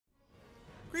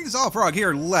Greetings all, Frog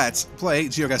here. Let's play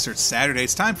GeoGuessr. It's Saturday.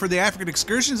 It's time for the African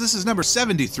Excursions. This is number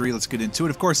 73. Let's get into it.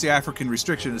 Of course, the African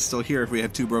restriction is still here if we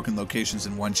have 2 broken locations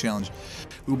in one challenge.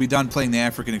 We will be done playing the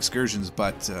African Excursions,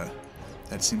 but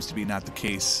that seems to be not the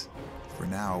case for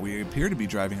now. We appear to be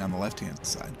driving on the left-hand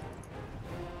side.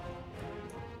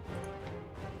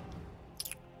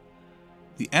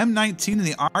 The M19 and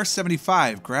the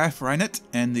R75, Graf Reinet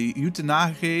and the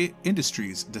Uitenhage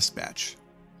Industries dispatch.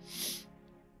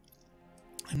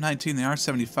 M19, the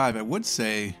R75, I would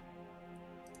say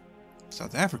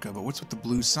South Africa, but what's with the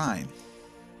blue sign?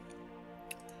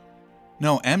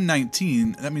 No,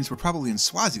 M19, that means we're probably in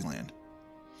Swaziland.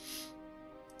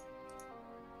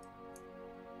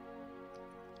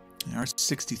 The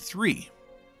R63.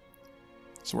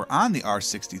 So we're on the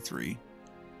R63.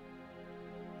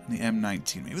 And the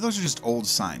M19. Maybe those are just old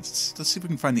signs. Let's see if we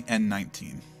can find the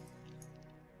N19.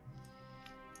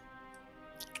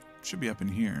 Should be up in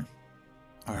here.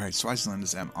 Alright, Swaziland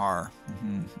is MR.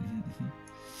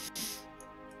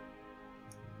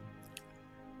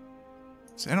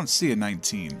 So I don't see a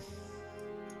 19.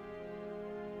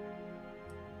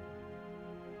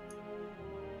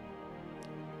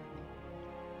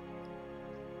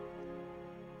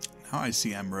 Now I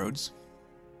see M roads.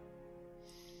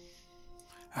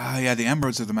 Ah, yeah, the M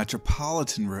roads are the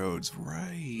metropolitan roads.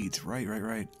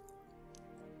 Right.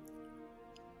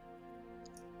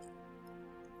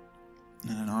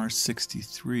 And an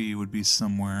R63 would be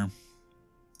somewhere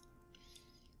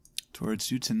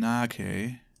towards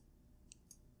Uitenhage.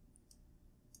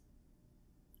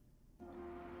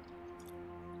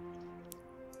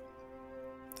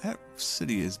 That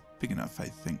city is big enough, I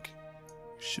think.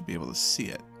 You should be able to see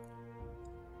it.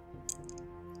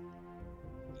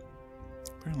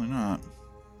 Apparently not.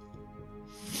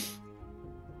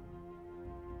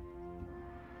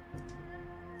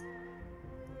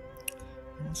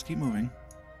 Let's keep moving.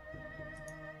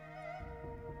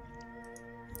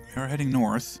 We are heading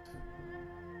north,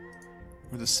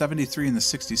 where the 73 and the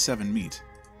 67 meet.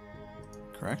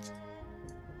 Correct?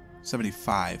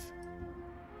 75.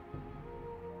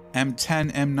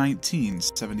 M10,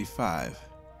 M19, 75.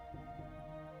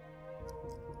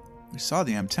 We saw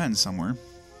the M10 somewhere.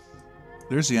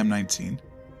 There's the M19.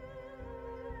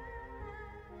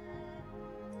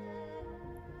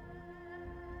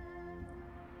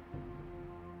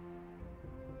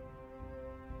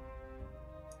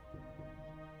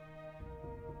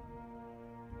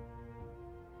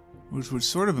 Which would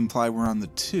sort of imply we're on the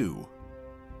 2.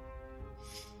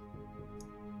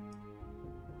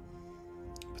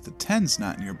 But the 10's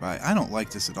not nearby. I don't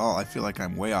like this at all. I feel like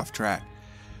I'm way off track.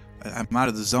 I'm out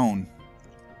of the zone.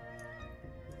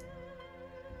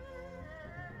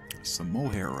 It's the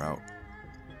mohair route.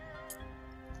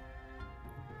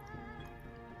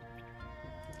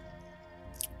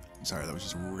 I'm sorry, that was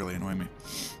just really annoying me.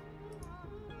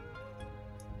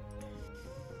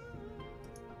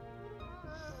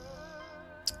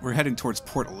 We're heading towards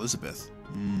Port Elizabeth.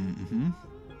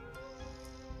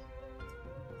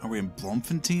 Are we in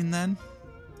Bloemfontein then?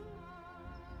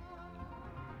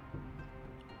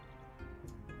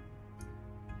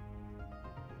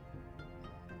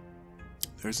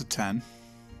 There's a 10.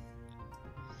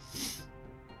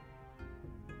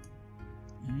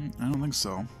 I don't think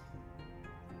so.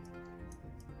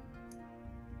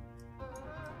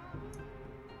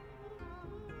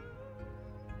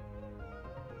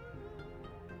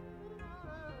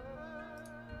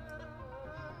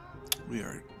 We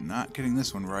are not getting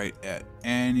this one right at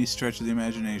any stretch of the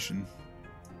imagination.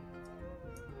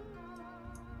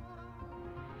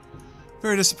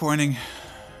 Very disappointing.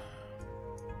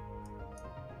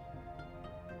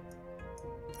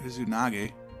 There's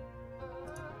Uitenhage.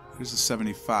 Here's the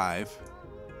 75.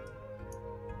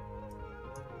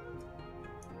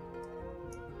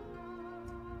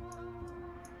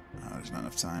 Oh, there's not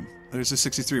enough time. There's the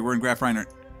 63. We're in Graf Reinet.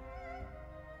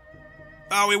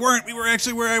 Oh, we weren't. We were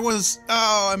actually where I was.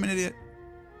 Oh, I'm an idiot.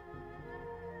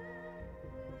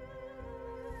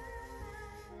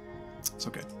 It's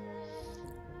okay.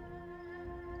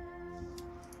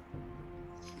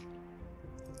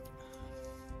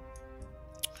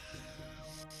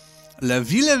 La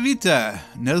Villa Vita,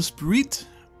 Nelspruit,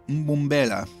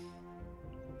 Mbombela.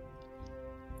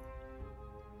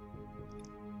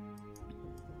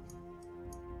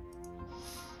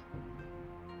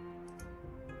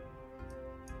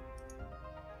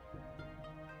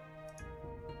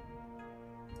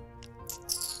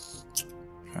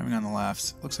 Driving on the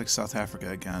left. Looks like South Africa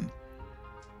again.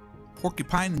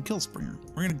 Porcupine and Killspringer.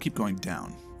 We're going to keep going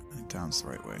down. I think down's the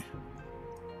right way.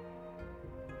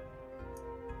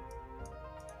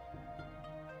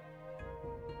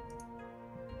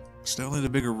 Still need a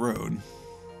bigger road.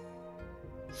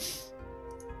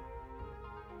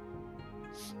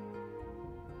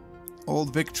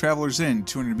 Old Vic Travelers Inn,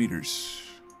 200 meters.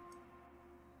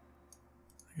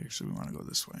 Actually, we want to go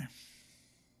this way.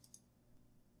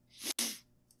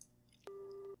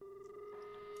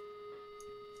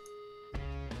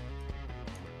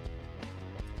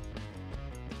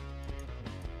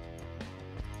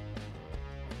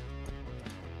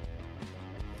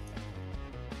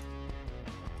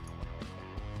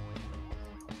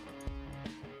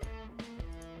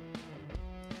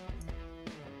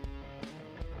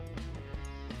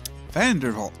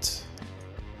 Vanderholt.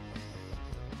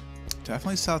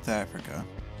 Definitely South Africa.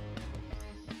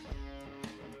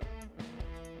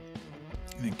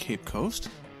 And then Cape Coast.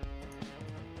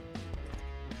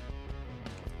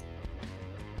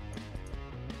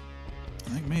 I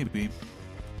think maybe.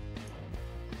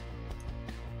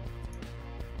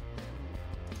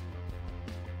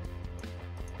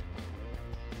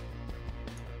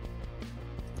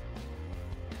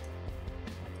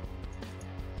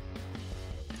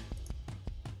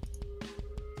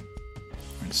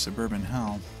 Suburban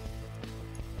hell.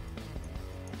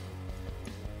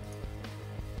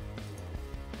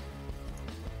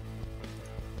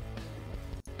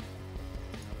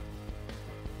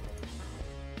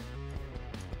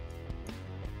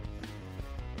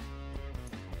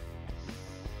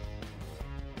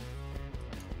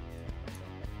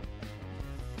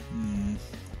 I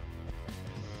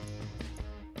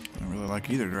don't really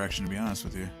like either direction, to be honest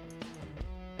with you.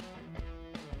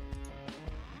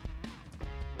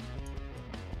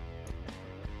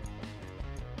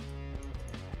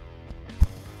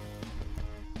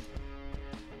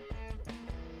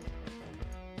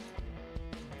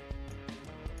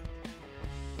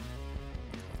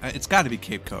 It's got to be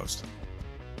Cape Coast.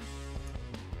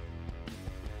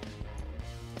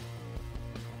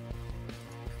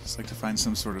 Just like to find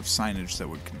some sort of signage that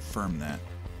would confirm that.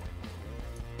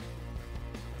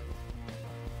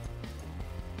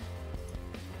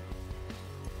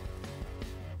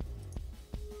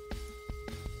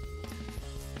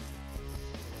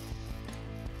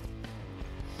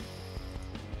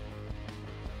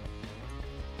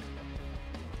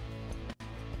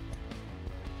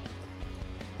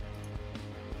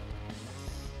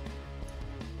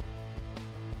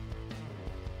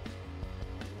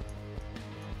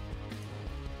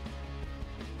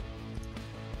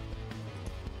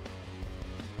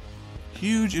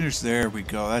 Huge interest. There we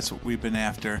go. That's what we've been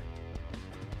after.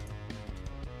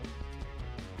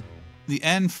 The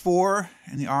N4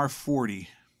 and the R40.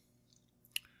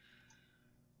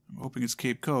 I'm hoping it's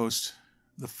Cape Coast.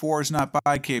 The 4 is not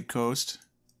by Cape Coast.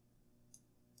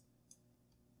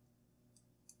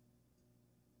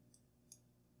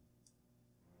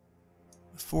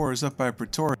 The 4 is up by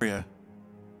Pretoria.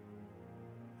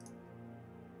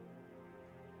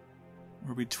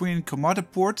 We're between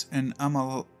Komatipoort and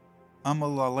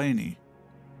Amalaleni.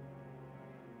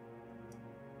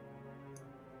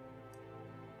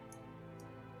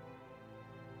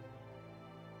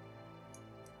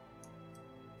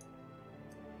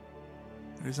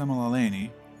 There's Amalaleni,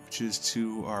 which is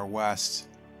to our west.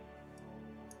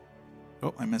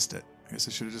 Oh, I missed it. I guess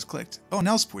I should have just clicked. Oh,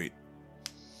 Nelspruit.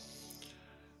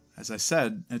 As I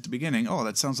said at the beginning, oh,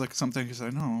 that sounds like something because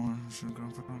I know. I should go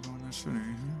in this city.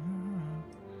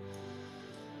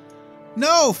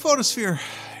 No! Photosphere!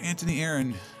 Anthony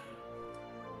Aaron.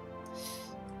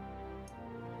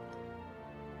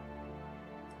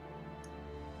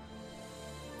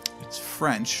 It's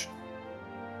French.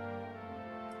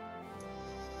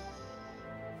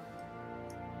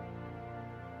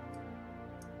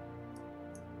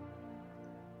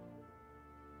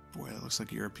 Boy, that looks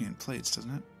like European plates,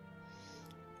 doesn't it?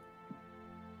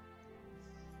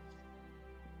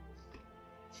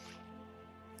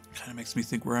 Kind of makes me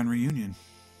think we're on Reunion.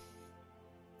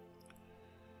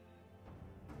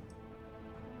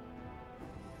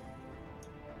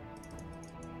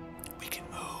 We can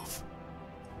move.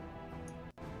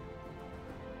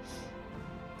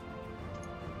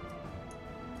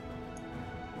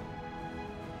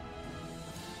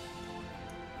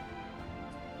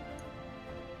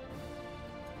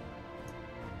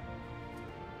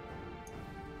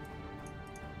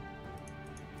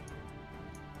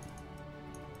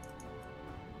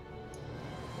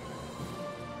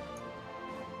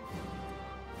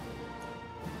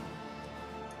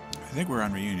 I think we're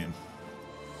on Reunion.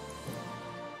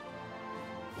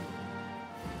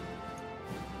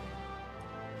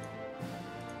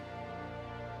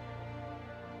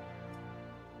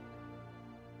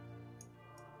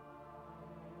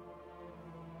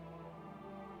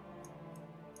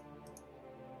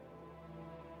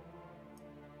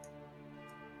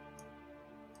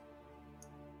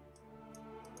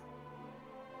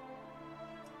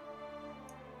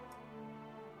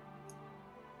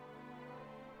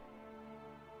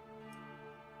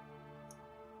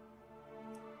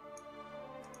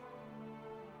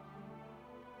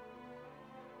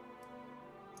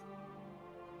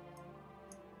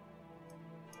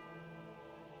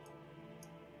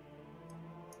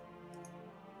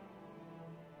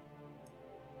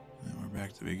 we're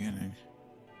back to the beginning.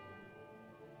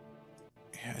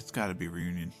 Yeah, it's got to be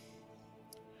Reunion.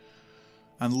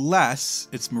 Unless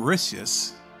it's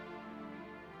Mauritius.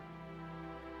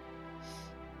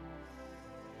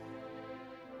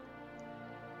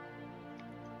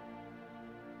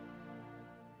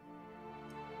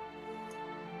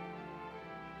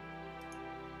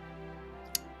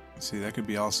 See, that could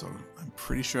be also. I'm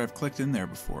pretty sure I've clicked in there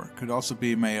before. Could also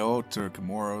be Mayotte or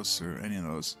Comoros or any of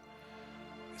those.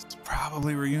 It's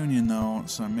probably Reunion though,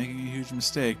 so I'm making a huge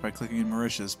mistake by clicking in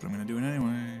Mauritius, but I'm going to do it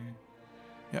anyway.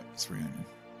 Yep, it's Reunion.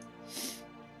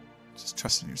 Just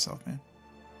trust in yourself, man.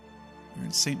 You're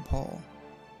in St. Paul.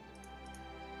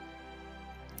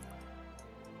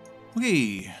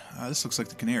 Okay, this looks like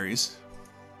the Canaries.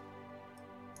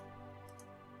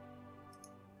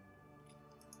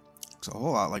 Looks a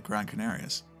whole lot like Gran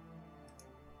Canarias.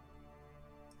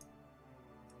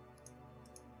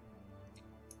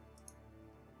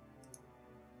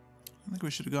 I think we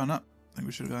should have gone up. I think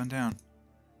we should have gone down.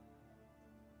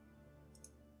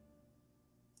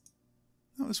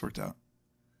 Oh, this worked out.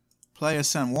 Playa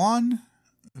San Juan,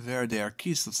 Verde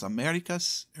Arquis las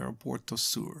Americas, Aeropuerto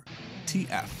Sur.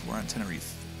 TF, we're on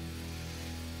Tenerife.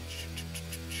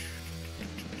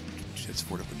 It's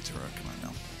Fuerteventura, come on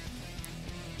now.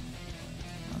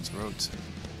 Road to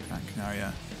Gran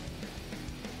Canaria.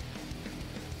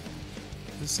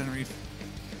 Is this Tenerife?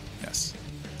 Yes.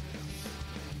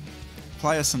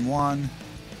 Playa San Juan.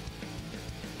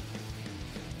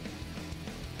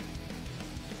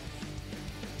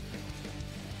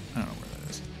 I don't know where that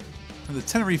is. Or the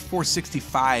Tenerife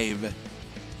 465.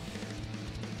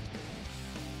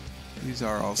 These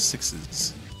are all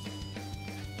sixes.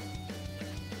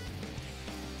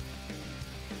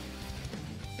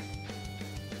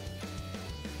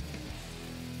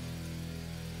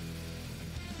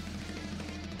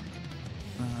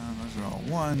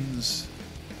 Ones,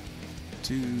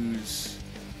 twos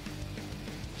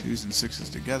and sixes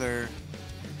together.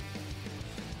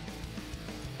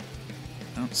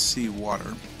 I don't see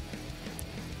water.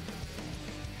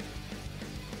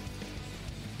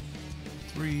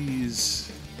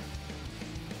 Threes,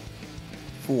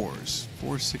 fours,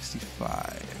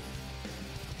 465.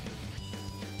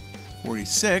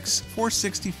 46,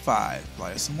 465,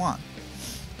 Playa San Juan.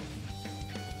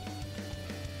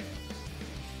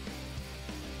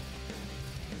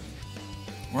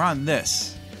 We're on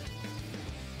this.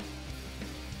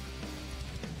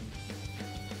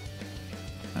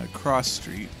 At a cross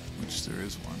street, which there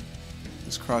is one.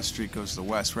 This cross street goes to the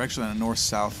west. We're actually on a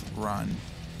north-south run.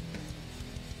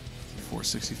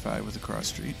 465 with a cross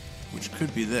street, which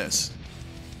could be this.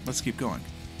 Let's keep going.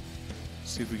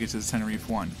 See if we get to the Tenerife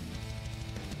one.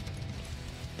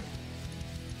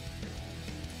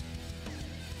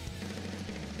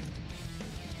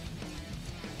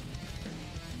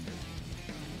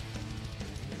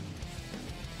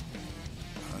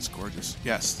 Gorgeous.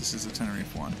 Yes, this is the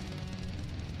Tenerife one.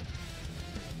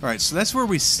 Alright, so that's where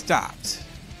we stopped.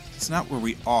 It's not where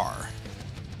we are.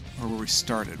 Or where we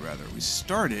started, rather. We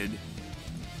started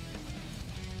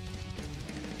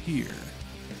here.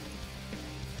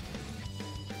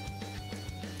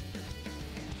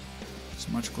 It's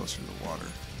much closer to the water.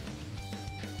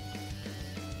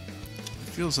 It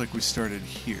feels like we started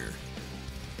here.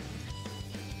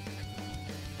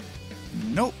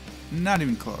 Nope, not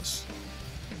even close.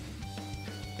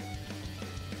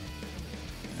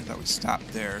 We stopped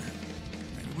there.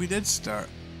 Maybe we did start.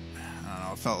 I don't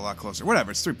know. It felt a lot closer. Whatever.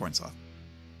 It's 3 points off.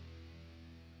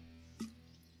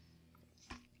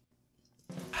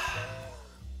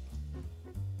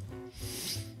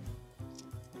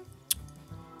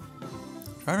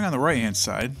 Driving on the right-hand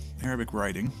side. Arabic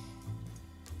writing.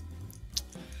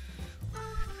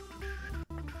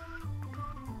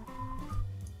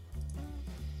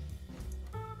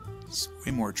 It's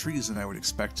way more trees than I would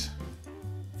expect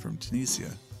from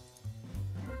Tunisia.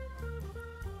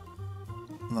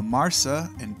 La Marsa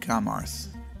and Camarth.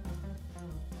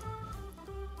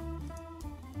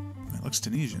 It looks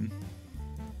Tunisian.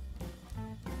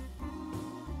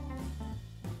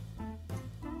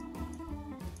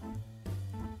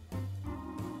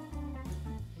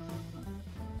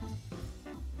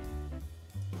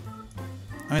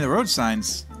 I mean, the road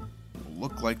signs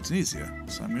look like Tunisia,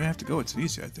 so I'm going to have to go with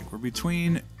Tunisia, I think. We're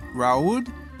between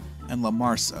Raoud and La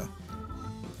Marsa.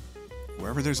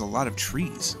 Wherever there's a lot of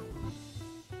trees.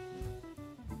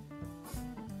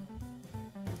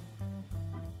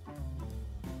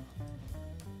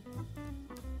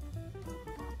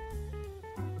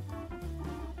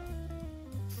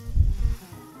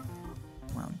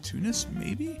 Tunis,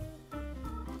 maybe?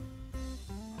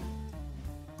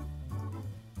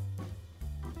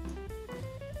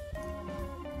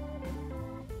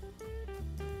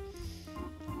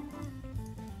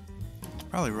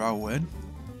 Probably raw wood.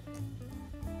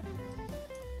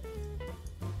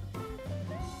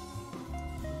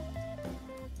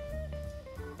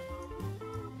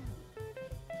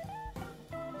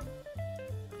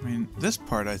 I mean, this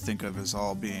part I think of as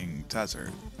all being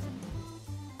desert.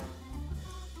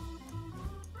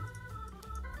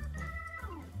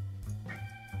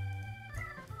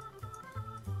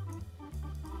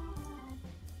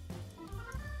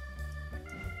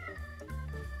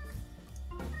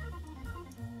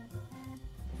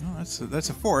 No, that's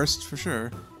a forest for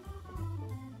sure.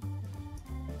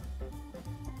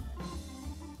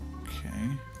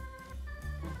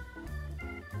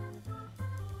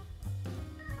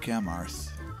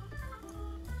 Gamarth.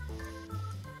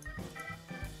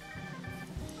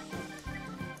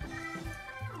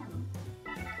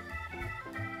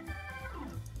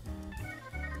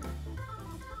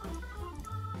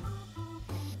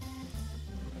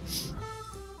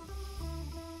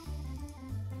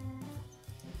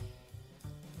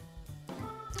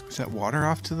 Is that water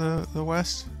off to the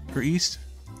west or east?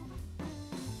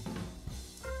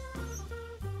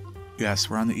 Yes,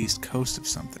 we're on the east coast of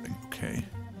something. Okay.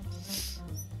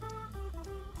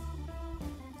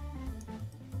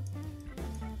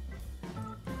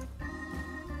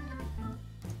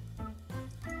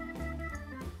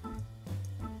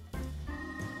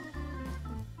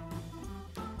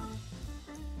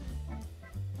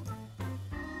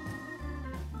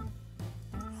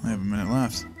 I have a minute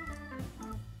left.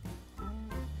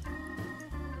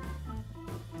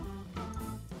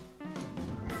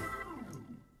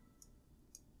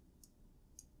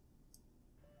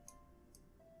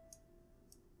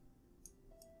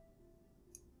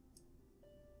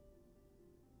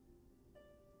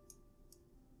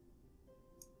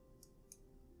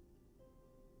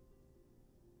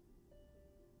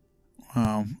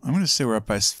 I'm going to say we're up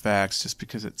by Sfax just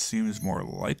because it seems more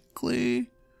likely.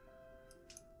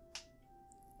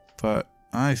 But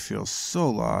I feel so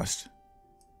lost.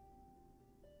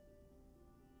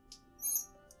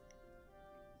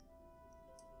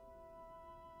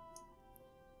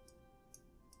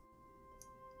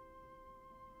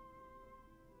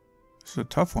 This is a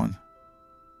tough one.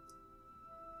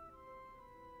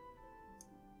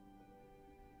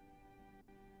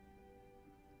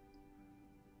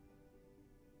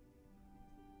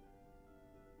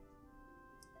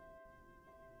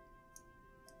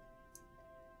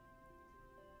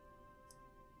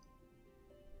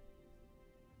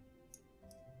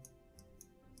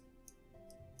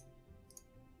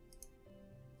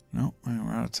 Nope,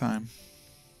 we're out of time.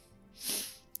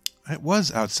 It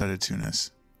was outside of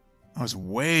Tunis. I was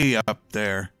way up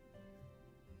there.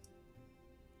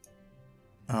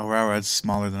 Oh, wow, that's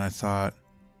smaller than I thought.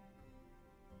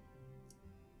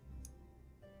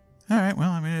 Alright,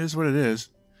 well, I mean, it is what it is.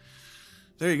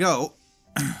 There you go.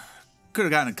 Could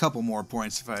have gotten a couple more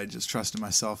points if I had just trusted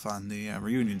myself on the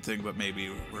reunion thing, but maybe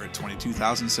we're at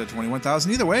 22,000 instead of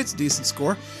 21,000. Either way, it's a decent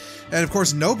score. And, of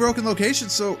course, no broken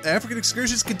locations, so African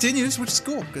Excursions continues, which is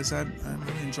cool, because I'm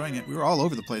really enjoying it. We were all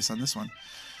over the place on this one.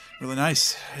 Really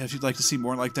nice. If you'd like to see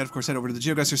more like that, of course, head over to the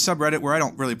GeoGuessr subreddit, where I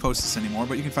don't really post this anymore,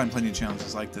 but you can find plenty of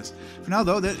challenges like this. For now,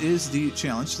 though, that is the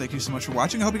challenge. Thank you so much for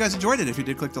watching. I hope you guys enjoyed it. If you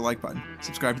did, click the like button.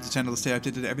 Subscribe to the channel to stay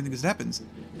updated to everything that happens.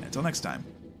 And until next time,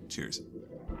 cheers.